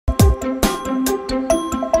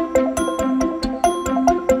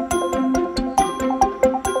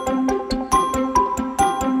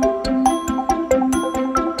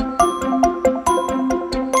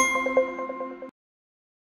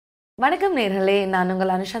வணக்கம் நேயர்களே, நான்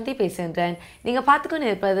உங்கள் அனுஷாந்தி பேசுகிறேன். நீங்கள் பார்த்துக்கொண்டு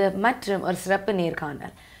இருப்பது மற்றும் ஒரு சிறப்பு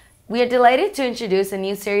நேர்காணல். We are delighted to introduce a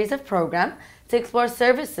new series of program to explore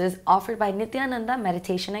services offered by Nithyananda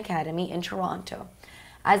Meditation Academy in Toronto.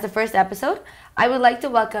 As the first episode, I would like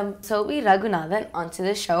to welcome Sobi Raghunathan onto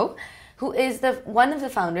the show, who is one of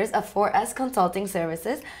the founders of 4S Consulting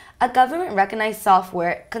Services, a government-recognized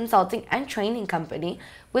software consulting and training company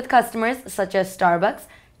with customers such as Starbucks,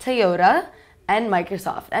 Toyota, and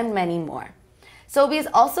Microsoft, and many more. Sobi is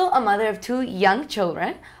also a mother of 2 young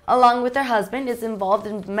children. Along with her husband, is involved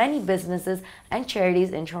in many businesses and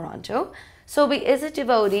charities in Toronto. Sobi is a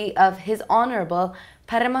devotee of His Honorable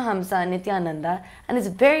Paramahamsa Nithyananda and is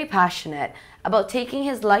very passionate about taking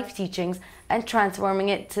his life teachings and transforming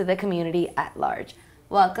it to the community at large.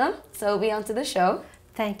 Welcome, Sobi, onto the show.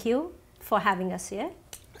 Thank you for having us here.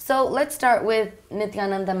 So let's start with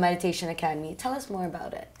Nithyananda Meditation Academy. Tell us more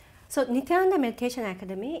about it. So Nithyananda Meditation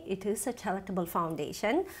Academy, it is a charitable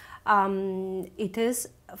foundation. It is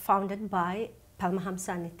founded by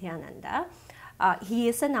Paramahamsa Nithyananda. He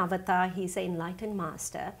is an avatar, he is an enlightened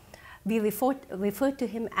master. We refer to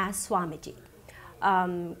him as Swamiji.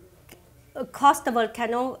 Across the world,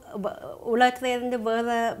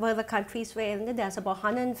 where the countries where there's about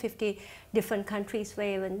 150 different countries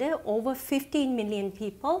where over 15 million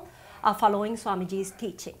people are following Swamiji's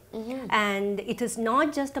teaching. And it is not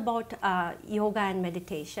just about yoga and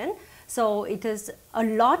meditation. So it is a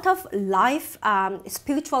lot of life,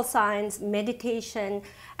 spiritual science, meditation,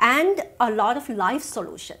 and a lot of life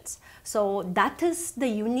solutions. So that is the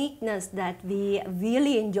uniqueness that we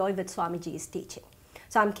really enjoy with Swamiji's teaching.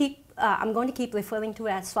 So I'm going to keep referring to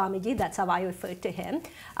as Swamiji. That's how I refer to him.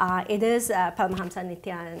 It is Paramahamsa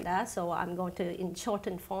Nithyananda, so I'm going to, in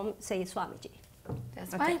shortened form, say Swamiji.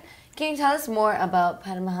 That's fine. Can you tell us more about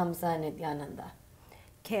Paramahamsa Nithyananda?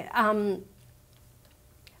 Okay.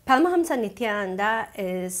 Paramahamsa Nithyananda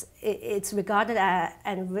it's regarded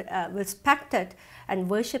and respected and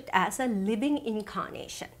worshipped as a living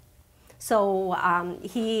incarnation. So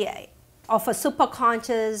he offers super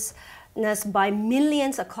consciousness by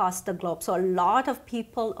millions across the globe. So a lot of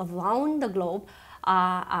people around the globe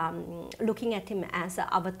are looking at him as an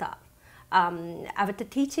avatar. Avatar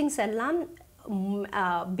teachings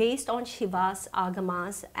based on Shiva's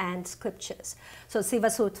agamas and scriptures. So Shiva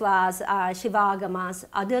Sutras, Shiva agamas,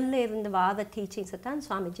 adilla irundha vada teachings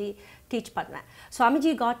Swamiji teach panna.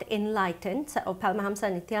 Swamiji got enlightened, so Paramahamsa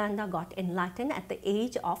Nithyananda got enlightened at the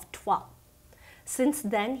age of 12. Since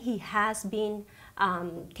then, he has been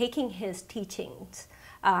taking his teachings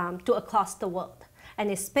to across the world. And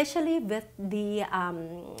especially with the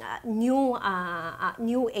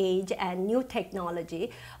new age and new technology,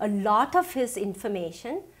 a lot of his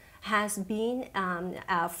information has been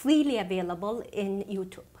freely available in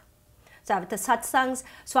YouTube. So with the satsangs,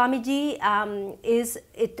 Swamiji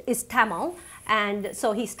is Tamil, and so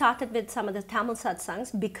he started with some of the Tamil satsangs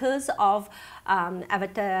because of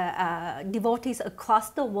devotees across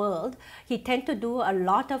the world. He tended to do a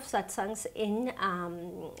lot of satsangs in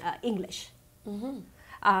English.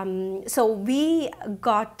 So we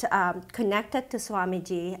got connected to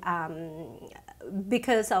Swamiji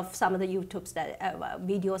because of some of the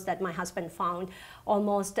videos that my husband found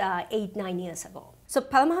almost 8-9 years ago. So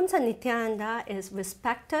Paramahamsa Nithyananda is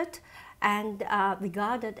respected and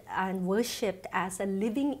regarded and worshipped as a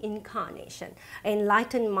living incarnation, an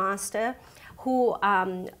enlightened master who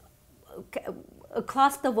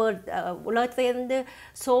across the world,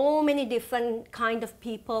 so many different kind of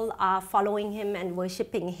people are following him and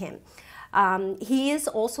worshipping him. He is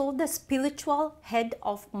also the spiritual head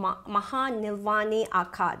of Mahanirvani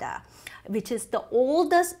Akada, which is the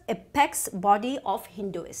oldest apex body of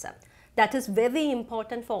Hinduism. That is very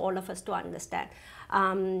important for all of us to understand.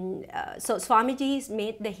 So Swamiji is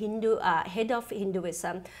made the head of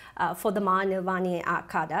Hinduism for the Mahanirvani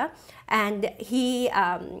Akada, and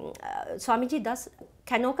Swamiji does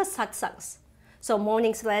Kanoka satsangs. So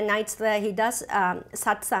mornings where, nights where he does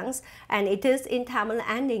satsangs, and it is in Tamil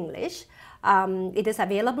and English. It is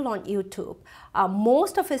available on YouTube.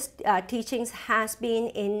 Most of his teachings has been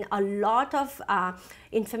in a lot of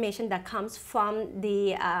information that comes from the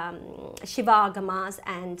Shiva agamas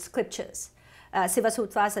and scriptures. Shiva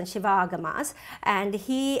Sutras and Shiva agamas, and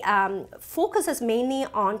he focuses mainly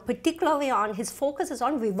on, particularly on, his focus is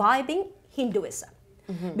on reviving Hinduism.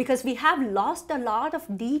 Because we have lost a lot of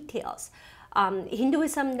details.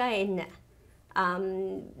 Hinduism da enna.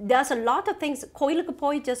 There's a lot of things, koilukku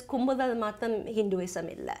poi just kumbudal matham Hinduism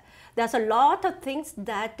illa. There's a lot of things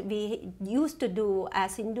that we used to do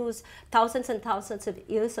as Hindus thousands and thousands of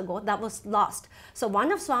years ago that was lost. So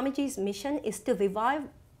one of Swamiji's mission is to revive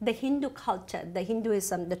the Hindu culture, the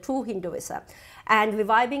Hinduism, the true Hinduism, and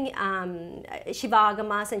reviving Shiva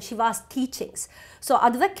Agamas and Shiva's teachings. So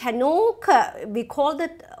Adva Kanoka, we called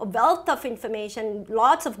it a wealth of information,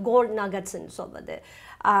 lots of gold nuggets and so over there.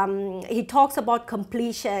 He talks about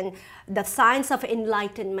completion, the science of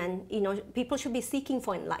enlightenment. You know, people should be seeking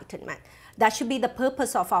for enlightenment. That should be the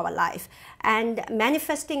purpose of our life, and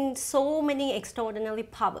manifesting so many extraordinary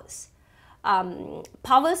powers.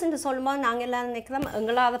 Powers in the Solomon Angela Nikram,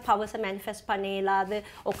 Angala the powers are manifest panela, the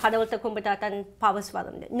or Kadalta Kumbatan powers for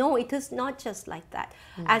them. No, it is not just like that.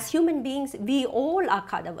 As human beings, we all are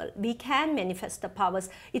Kadawal. We can manifest the powers.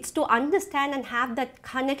 It's to understand and have that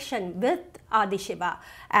connection with Adi Shiva.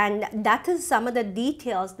 And that is some of the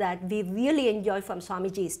details that we really enjoy from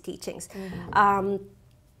Swamiji's teachings.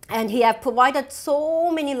 And he has provided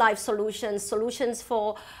so many life solutions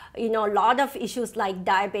for, you know, a lot of issues like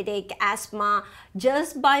diabetic, asthma.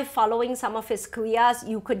 Just by following some of his kriyas,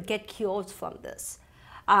 you could get cures from this.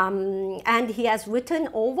 And he has written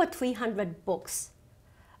over 300 books.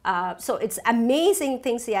 So it's amazing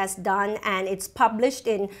things he has done, and it's published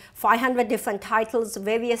in 500 different titles,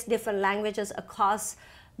 various different languages across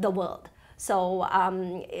the world. So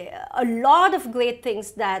a lot of great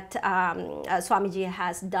things that Swamiji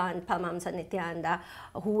has done, Paramahamsa Nithyananda,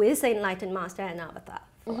 who is an enlightened master and avatar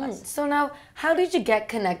for us. So now, how did you get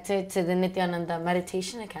connected to the Nithyananda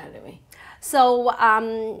Meditation Academy? So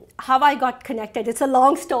how I got connected, it's a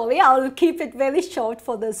long story. I'll keep it very short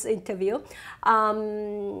for this interview.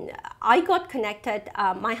 I got connected,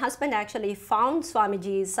 my husband actually found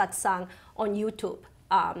Swamiji's satsang on YouTube.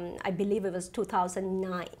 I believe it was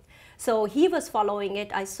 2009. So he was following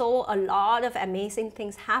it. I saw a lot of amazing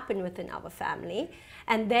things happen within our family.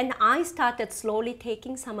 And then I started slowly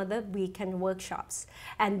taking some of the weekend workshops.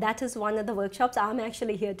 And that is one of the workshops I'm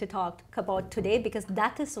actually here to talk about today, because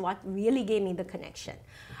that is what really gave me the connection.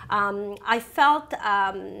 I felt,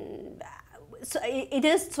 so it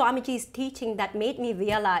is Swamiji's teaching that made me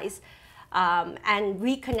realize and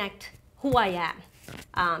reconnect who I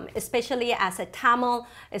am, especially as a Tamil,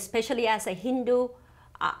 especially as a Hindu.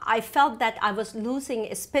 I felt that I was losing,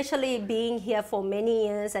 especially being here for many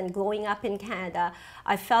years and growing up in Canada.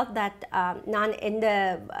 I felt that in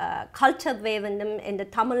the culture in the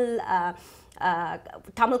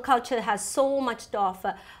Tamil culture has so much to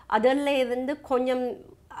offer. I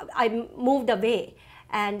moved away.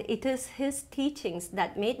 And it is his teachings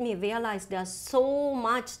that made me realize there's so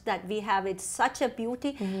much that we have. It's such a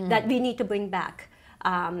beauty that we need to bring back.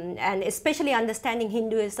 And especially understanding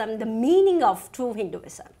Hinduism, the meaning of true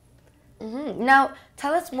Hinduism. Now,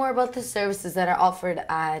 tell us more about the services that are offered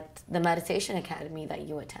at the Meditation Academy that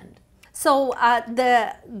you attend. So,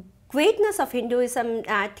 the greatness of Hinduism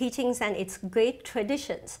teachings and its great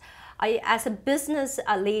traditions. As a business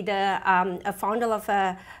leader, a founder of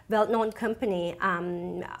a well-known company,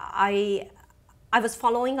 I was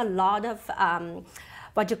following a lot of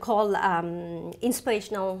what you call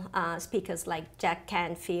inspirational speakers like Jack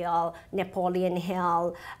Canfield, Napoleon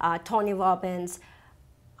Hill, Tony Robbins.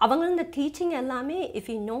 Avangalanda teaching ellame, if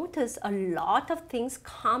you notice, a lot of things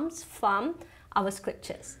comes from our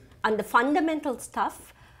scriptures. And the fundamental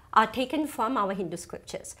stuff are taken from our Hindu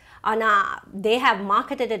scriptures. And they have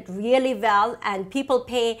marketed it really well, and people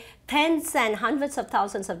pay tens and hundreds of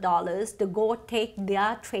thousands of dollars to go take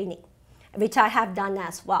their training, which I have done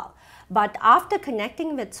as well. But after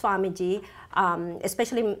connecting with Swamiji,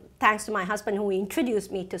 especially thanks to my husband who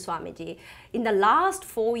introduced me to Swamiji, in the last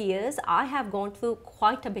 4 years, I have gone through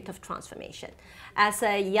quite a bit of transformation. As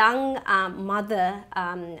a young mother,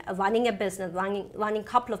 running a business, running a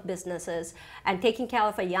couple of businesses, and taking care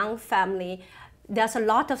of a young family, there's a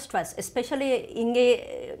lot of stress, especially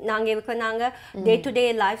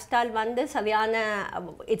day-to-day lifestyle.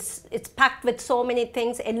 It's packed with so many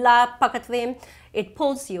things. It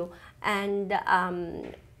pulls you. And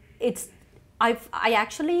I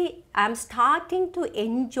actually am starting to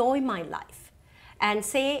enjoy my life and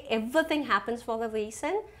say everything happens for a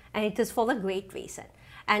reason, and it is for a great reason.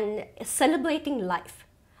 And celebrating life.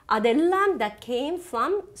 Adellam that came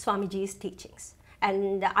from Swamiji's teachings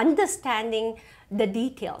and understanding the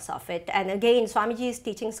details of it. And again, Swamiji's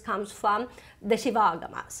teachings comes from the Shiva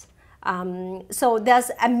Agamas. So there's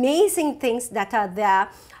amazing things that are there.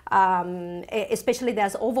 Especially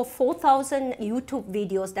there's over 4,000 YouTube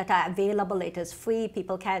videos that are available. It is free.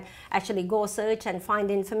 People can actually go search and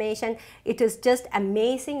find information. It is just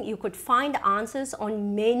amazing. You could find answers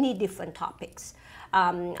on many different topics.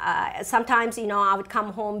 Sometimes, you know, I would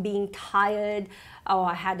come home being tired, or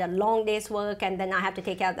I had a long day's work, and then I have to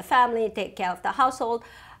take care of the family, take care of the household.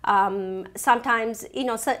 Sometimes, you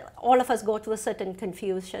know, all of us go through a certain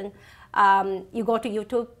confusion. You go to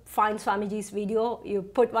YouTube, find Swamiji's video, you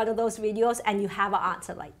put one of those videos, and you have an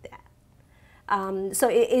answer right there. So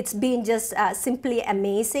it's been just simply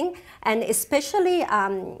amazing, and especially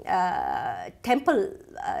temple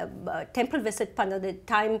visit the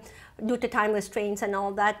time, due to time restraints and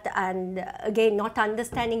all that, and again not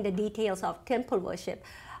understanding the details of temple worship.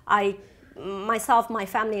 Myself, my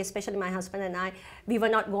family, especially my husband and I, we were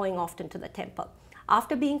not going often to the temple.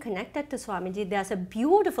 After being connected to Swamiji, there's a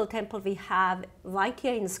beautiful temple we have right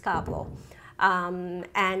here in Scarborough,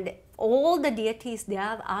 and all the deities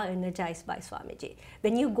there are energized by Swamiji.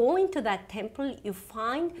 When you go into that temple, you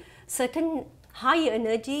find certain high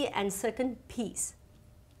energy and certain peace.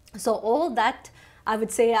 So all that, I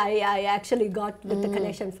would say, I actually got with the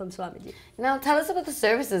connection from Swamiji. Now tell us about the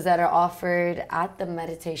services that are offered at the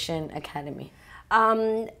Meditation Academy.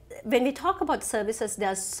 When we talk about services, there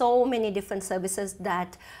are so many different services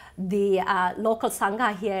that the local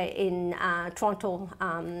Sangha here in Toronto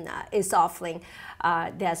is offering.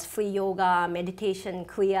 There's free yoga, meditation,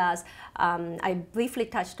 kriyas. I briefly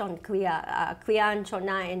touched on kriya. Kriya and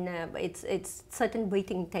chona, it's certain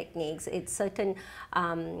breathing techniques, it's certain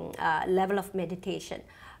level of meditation.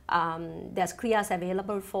 There's kriyas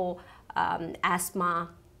available for asthma,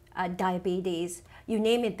 diabetes, you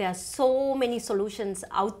name it. There are so many solutions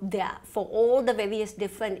out there for all the various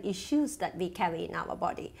different issues that we carry in our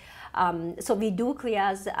body. So we do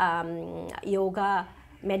kriyas, yoga,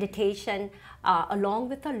 meditation, along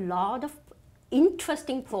with a lot of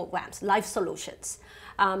interesting programs, life solutions.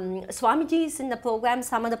 Swamiji is in the program.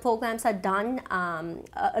 Some of the programs are done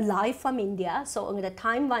live from India. So the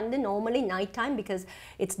time vandu normally night time, because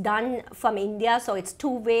it's done from India, so it's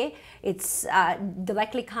two-way. It's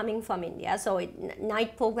directly coming from India. So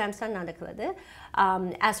night programs are nadakkurathu.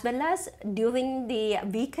 As well as during the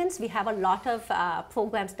weekends, we have a lot of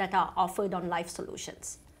programs that are offered on life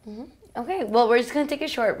solutions. Okay, well, we're just going to take a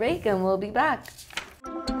short break and we'll be back.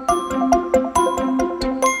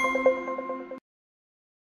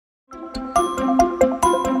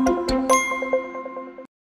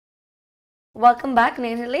 Welcome back,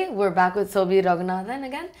 Natalie. We're back with Sobi Raghunathan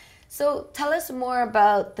again. So tell us more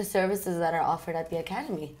about the services that are offered at the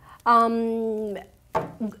Academy.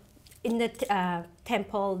 In the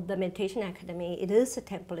temple, the Meditation Academy, it is a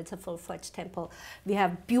temple, it's a full-fledged temple. We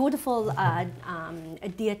have beautiful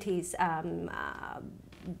deities,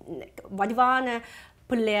 Vadivana,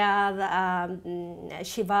 Pullayar,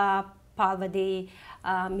 Shiva, Parvati,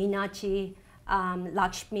 Meenachi,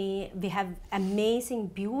 Lakshmi. We have amazing,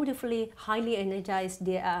 beautifully, highly energized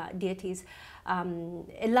deities.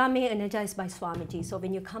 Ellame energized by Swamiji. So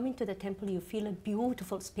when you come into the temple, you feel a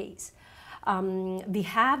beautiful space. We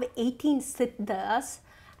have 18 siddhas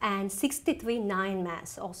and 63 nine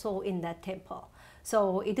mass also in that temple.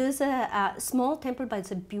 So it is a small temple, but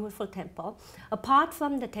it's a beautiful temple. Apart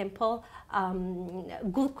from the temple,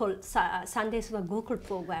 Gurukul, Sundays were Gurukul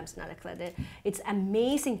programs. It's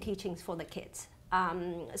amazing teachings for the kids.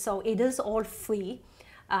 So it is all free.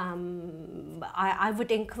 I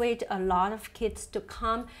would encourage a lot of kids to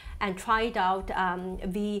come and try it out.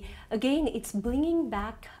 Again, it's bringing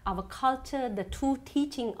back our culture, the true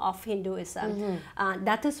teaching of Hinduism.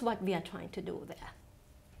 That is what we are trying to do there.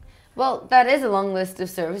 Well, that is a long list of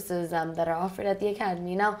services that are offered at the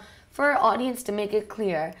Academy. Now, for our audience to make it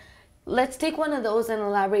clear, let's take one of those and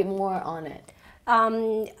elaborate more on it.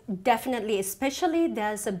 Definitely, especially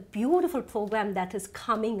there's a beautiful program that is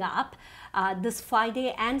coming up this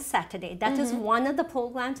Friday and Saturday. That is one of the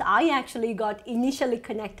programs I actually got initially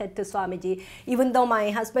connected to Swamiji, even though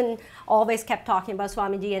my husband always kept talking about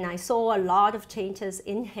Swamiji and I saw a lot of changes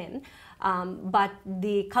in him. But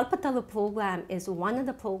the Kalpataru program is one of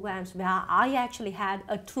the programs where I actually had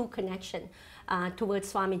a true connection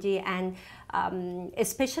towards Swamiji, and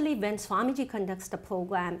especially when Swamiji conducts the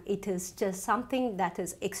program, it is just something that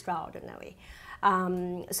is extraordinary.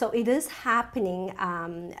 So it is happening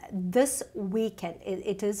this weekend.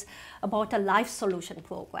 It is about a life solution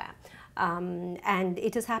program. And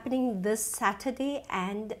it is happening this Saturday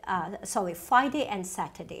and, Friday and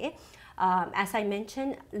Saturday. As I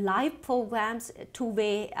mentioned, live programs,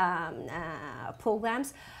 two-way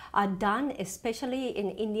programs are done, especially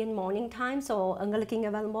in Indian morning time. So,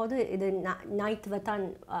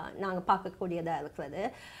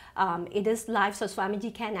 it is live, so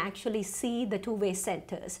Swamiji can actually see the two-way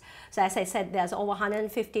centers. So as I said, there's over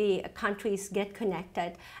 150 countries get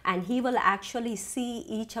connected, and he will actually see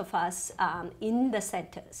each of us in the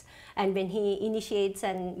centers. And when he initiates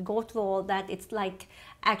and go through all that, it's like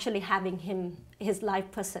actually having his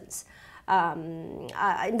live presence. In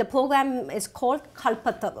the program is called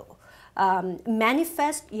Kalpataru,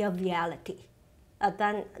 Manifest Your Reality.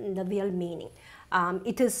 than the real meaning.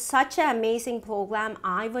 It is such an amazing program.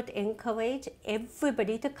 I would encourage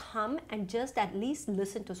everybody to come and just at least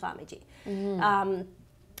listen to Swamiji.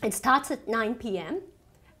 It starts at 9 p.m.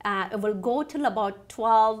 It will go till about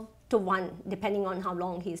 12 to 1, depending on how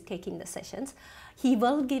long he's taking the sessions. He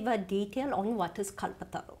will give a detail on what is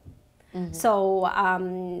Kalpataru. So,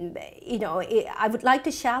 you know, I would like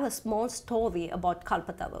to share a small story about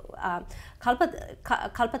Kalpataru.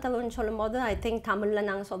 Kalpataru in Cholomoda, I think Tamil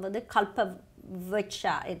Nang solved Kalpa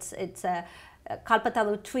Vriksha. It's a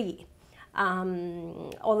Kalpataru tree.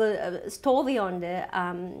 Or the story on the,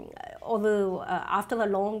 although after a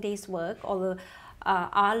long day's work, although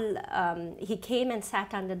he came and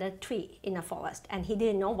sat under the tree in a forest, and he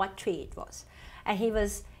didn't know what tree it was. And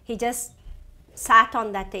he just sat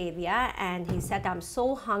on that area and he said, I'm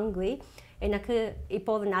so hungry. எனக்கு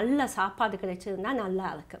இப்போ ஒரு நல்ல சாப்பாடு கிடைச்சதுன்னா நல்லா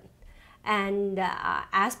இருக்கும். And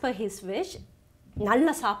as per his wish, நல்ல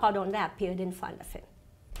சாப்பாடு ஒன்று appeared in front of him.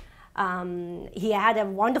 He had a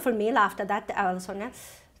wonderful meal after that. I was சொன்னேன்,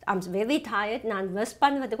 I'm very tired. நான் ரெஸ்ட்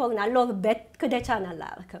பண்ணுறதுக்கு ஒரு நல்ல ஒரு பெட் கிடைச்சா நல்லா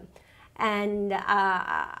இருக்கும். And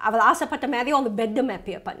அவர் ஆசைப்பட்ட மாதிரி ஒரு பெட்டும்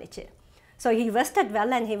appear பண்ணிச்சு. So he rested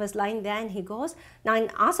well and he was lying there and he goes, நான்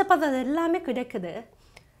ஆசைப்படுறது எல்லாமே கிடைக்குது.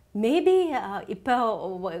 Maybe இப்போ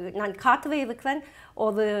நான் காத்துவே இருக்கிறேன்,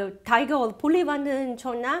 ஒரு டைகர் ஒரு புலி வந்துன்னு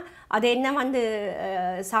சொன்னால் அது என்ன வந்து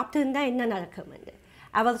சாப்பிட்டு இருந்தால் என்ன நடக்கும்.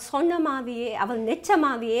 அவர் சொன்ன மாதிரியே, அவர் நெச்ச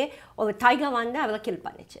மாதிரியே ஒரு டைகர் வந்து அவரை கில்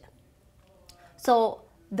பண்ணிச்சு. So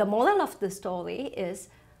the moral of the story is,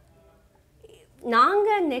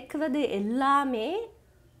 நாங்கள் நிற்கிறது எல்லாமே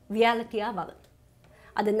ரியாலிட்டியாக வரும்.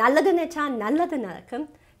 அது நல்லது நினச்சா நல்லது நடக்கும்,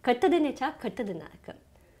 கெட்டது நினச்சா கெட்டது நடக்கும்.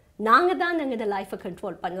 நாங்கள் தான் எங்களோட லைஃப்பை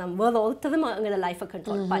கண்ட்ரோல் பண்ணலாம், வேறு ஒருத்தரும் எங்களோட லைஃப்பை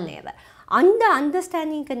கண்ட்ரோல் பண்ணல. அந்த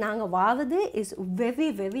அண்டர்ஸ்டாண்டிங்க்கு நாங்கள் வாரது is very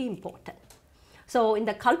very important. So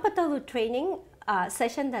இந்த Kalpataru training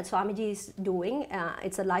session that Swamiji is doing,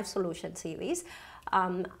 it's a life solution series.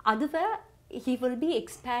 Adava, he will be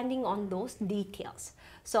expanding on those details.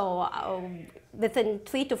 So within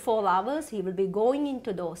 3 to 4 hours, he will be going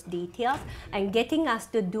into those details and getting us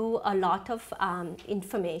to do a lot of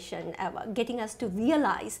information, getting us to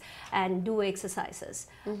realize and do exercises.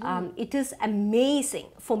 It is amazing.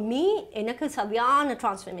 For me, enakku sariyana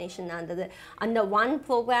transformation under one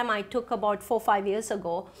program I took about 4-5 years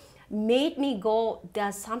ago, made me go,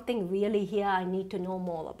 there's something really here, I need to know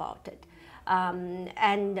more about it.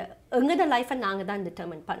 And எங்களோட லைஃப்பை நாங்கள் தான்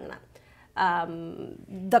determine பண்ணலாம்.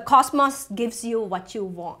 The cosmos gives you what you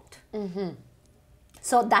want.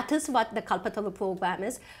 So that is what the Kalpataru program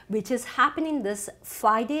is, which is happening this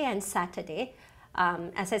Friday and Saturday.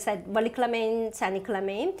 As I said, வெள்ளிக்கிழமையும்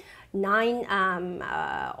சனிக்கிழமையும் 9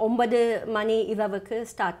 மணி இரவுக்கு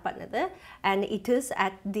start பண்ணுது. And it is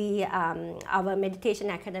at the our meditation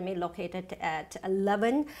academy located at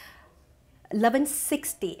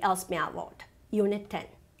 1160 Ellesmere Road, Unit 10.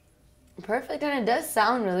 Perfect, and it does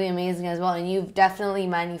sound really amazing as well, and you've definitely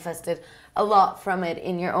manifested a lot from it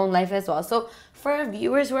in your own life as well. So for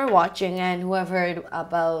viewers who are watching and who have heard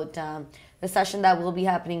about the session that will be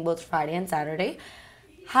happening both Friday and Saturday,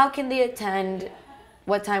 how can they attend?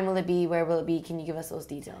 What time will it be? Where will it be? Can you give us those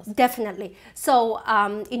details? Definitely. So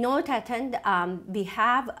in order to attend, we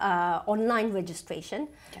have online registration,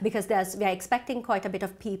 because we are expecting quite a bit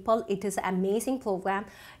of people. It is an amazing program,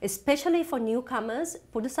 especially for newcomers.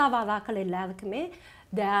 புதுசா வராக்கள் எல்லாருக்குமே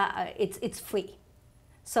it's free.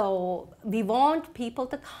 So we want people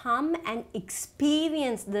to come and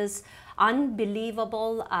experience this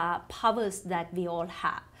unbelievable powers that we all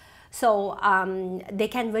have. So they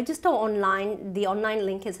can register online. The online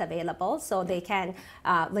link is available, so they can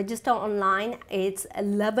register online. It's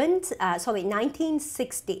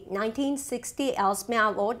 1960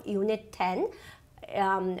 Ellesmere Road, Unit 10.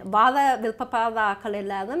 வார விருப்பப்படுறாக்கள்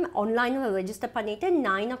எல்லாரும் ஆன்லைனில் register பண்ணிவிட்டு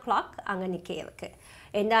 9 o'clock அங்கே நிற்க இருக்கு.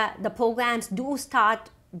 And the programs do start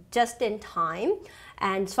just in time,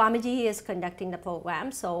 and Swamiji is conducting the program,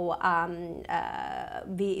 so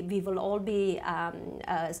we will all be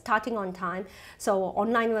starting on time. So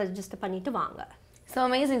online register பண்ணிட்டு வாங்க. So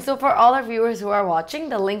amazing. So for all our viewers who are watching,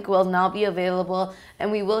 the link will now be available, and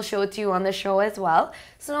we will show it to you on the show as well.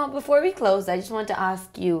 So now, before we close, I just want to ask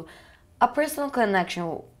you a personal connection.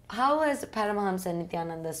 How has Paramahamsa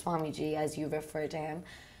Nithyananda Swamiji, as you refer to him,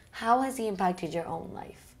 how has he impacted your own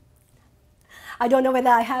life? I don't know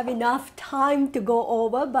whether I have enough time to go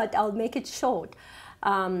over, but I'll make it short.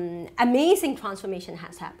 Amazing transformation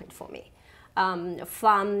has happened for me.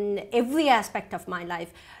 from every aspect of my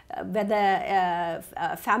life, whether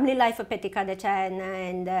family life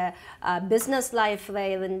and business life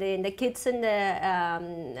in the kids in the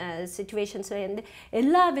situations in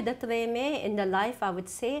the life, I would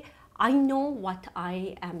say I know what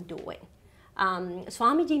I am doing.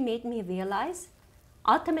 Swamiji made me realize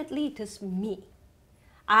ultimately it is me.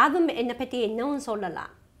 ஆகும் என்னை பற்றி என்னவும்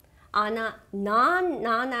சொல்லலாம், ஆனால்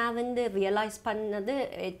நான் வந்து realise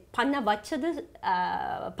பண்ண வச்சது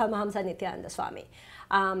பரமஹம்ச நித்யானந்த சுவாமி.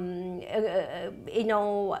 You know,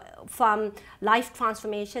 from life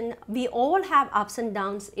transformation, we all have ups and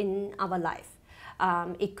downs in our life.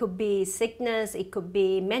 It could be sickness, it could be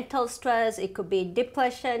mental stress, it could be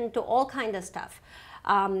depression, to all kind of stuff.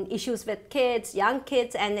 Issues with kids, young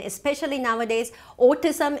kids, and especially nowadays,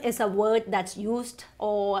 autism is a word that's used,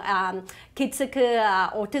 or kids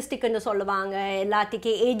autistic in the solvanga,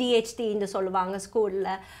 ADHD in the solvanga school,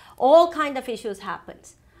 all kind of issues happens.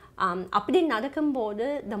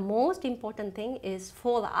 The most important thing is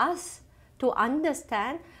for us to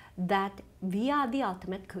understand that we are the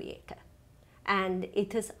ultimate creator. And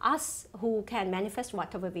it is us who can manifest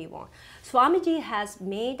whatever we want. Swamiji has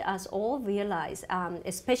made us all realize,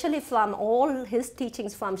 especially from all his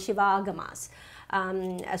teachings from Shiva Agamas.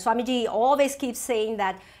 Swamiji always keeps saying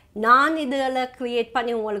that, நான் இதில் create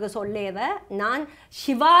பண்ணி உங்களுக்கு சொல்லேன், நான்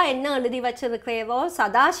சிவா என்ன எழுதி வச்சிருக்கிறேவோ,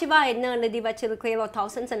 சதாசிவா என்ன எழுதி வச்சிருக்கிறேவோ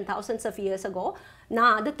thousands and thousands of years ago,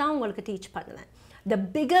 நான் அதை தான் உங்களுக்கு டீச் பண்ணுவேன். The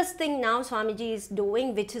biggest thing now Swamiji is doing,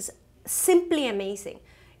 which is simply amazing,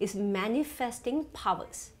 is manifesting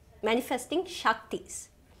powers, manifesting shaktis.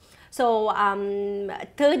 So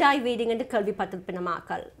third eye reading and kelvi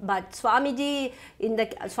pathipinamakkal, but Swamiji in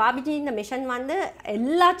the mission vande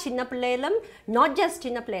ella chinna pillailum, not just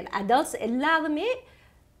chinna pillail, adults ellarume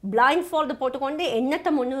blindfold potukonde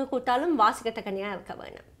ennatha munnu kuttalum vasikattakaniya irukka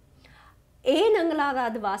venum. Een angalaga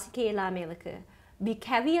adu vasike ellame irukku. We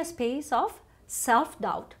carry a space of self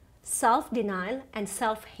doubt, self denial, and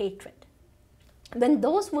self hatred. When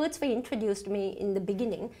those words were introduced to me in the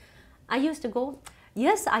beginning, I used to go,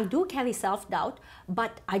 yes, I do carry self-doubt,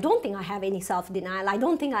 but I don't think I have any self-denial. I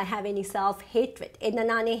don't think I have any self-hatred. Enna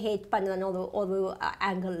naane hate panna oru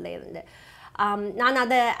angle la irunde. Naan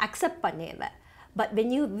adha accept panneva. But when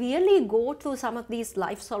you really go through some of these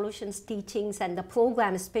life solutions teachings and the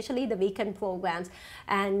programs, especially the weekend programs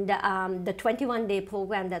and the 21-day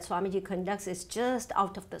program that Swamiji conducts, is just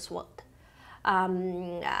out of this world.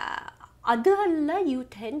 Adalla, you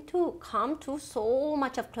tend to come to so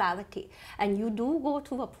much of clarity, and you do go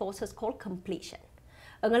through a process called completion.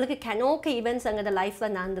 உங்களுக்கு கனோக்க events அங்கே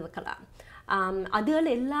லைஃப்பில் நடந்துருக்கலாம், அதில்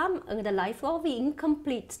எல்லாம் எங்களோட லைஃப்பில் ஒரு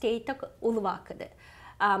incomplete ஸ்டேட்டை உருவாக்குது.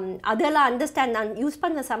 அதெல்லாம் அண்டர்ஸ்டாண்ட், நான் யூஸ்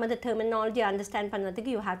பண்ண some of the terminology understand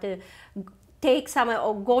பண்ணுறதுக்கு you have to take some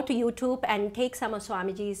or go to YouTube and take some of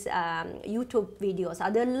Swamiji's YouTube videos.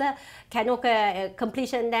 Adella kanoka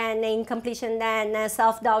completion then, incompletion then,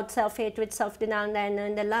 self-doubt, self-hatred, self-denial then,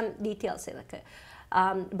 and the details.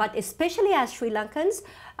 But especially as Sri Lankans,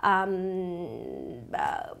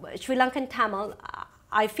 Sri Lankan Tamil,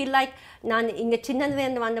 I feel like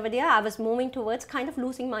I was moving towards kind of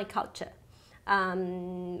losing my culture.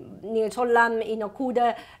 நீங்கள் சொல்லலாம் இன்னும் கூட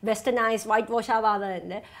westernise white வாஷாக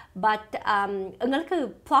ஆகுது, but எங்களுக்கு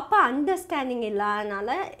proper understanding இல்லாதனால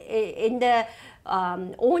இந்த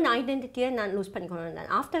own ஐடென்டிட்டியை நான் loose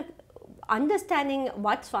பண்ணிக்கணும். After understanding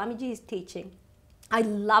what Swamiji is teaching, I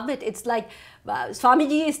love it. It's like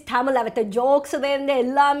Swamiji is Tamil, with the jokes there,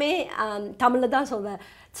 எல்லாமே தமிழில் தான் சொல்வேன்.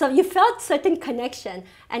 So you felt certain connection,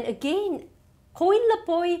 and again கோயிலில்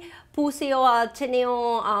போய் பூசையோ அர்ச்சனையோ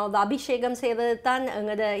அபிஷேகம் செய்வது தான்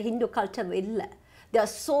எங்களோட ஹிந்து கல்ச்சர் இல்லை. There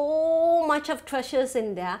are so much of treasures in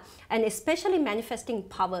there, and especially manifesting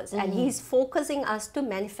powers. And he's focusing us to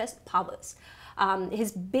manifest powers.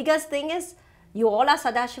 His biggest thing is, you all are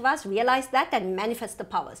Sadashivas, realize that and manifest the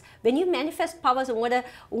powers. When you manifest powers,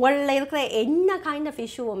 உங்களில் இருக்கிற என்ன kind of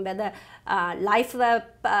issue, whether life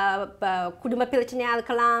குடும்ப பிரச்சனையாக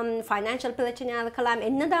இருக்கலாம், financial பிரச்சனையாக இருக்கலாம்,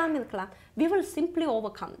 என்னதான் இருக்கலாம், we will simply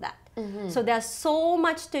overcome that. So there's so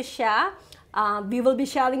much to share. We will be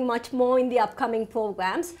sharing much more in the upcoming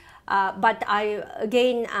programs. But I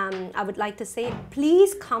would like to say,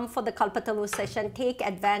 please come for the Kalpataru session, take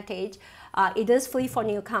advantage. It is free for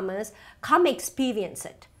newcomers. Come experience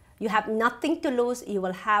it. You have nothing to lose. You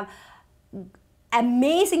will have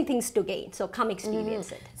amazing things to gain. So come experience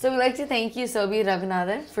it. So we'd like to thank you, Sobi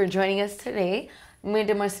Raghunathan, for joining us today.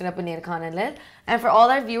 And for all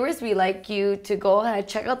our viewers, we'd like you to go ahead,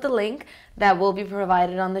 check out the link that will be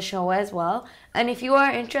provided on the show as well. And if you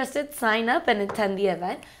are interested, sign up and attend the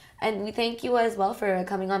event. And we thank you as well for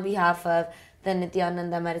coming on behalf of the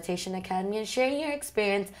Nithyananda Meditation Academy and sharing your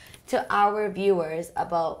experience to our viewers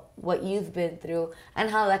about what you've been through and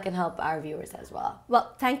how that can help our viewers as well.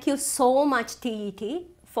 Well, thank you so much, TET,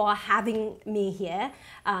 for having me here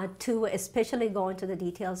to especially go into the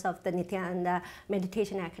details of the Nithyananda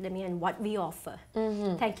Meditation Academy and what we offer.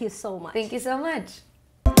 Thank you so much. Thank you so much.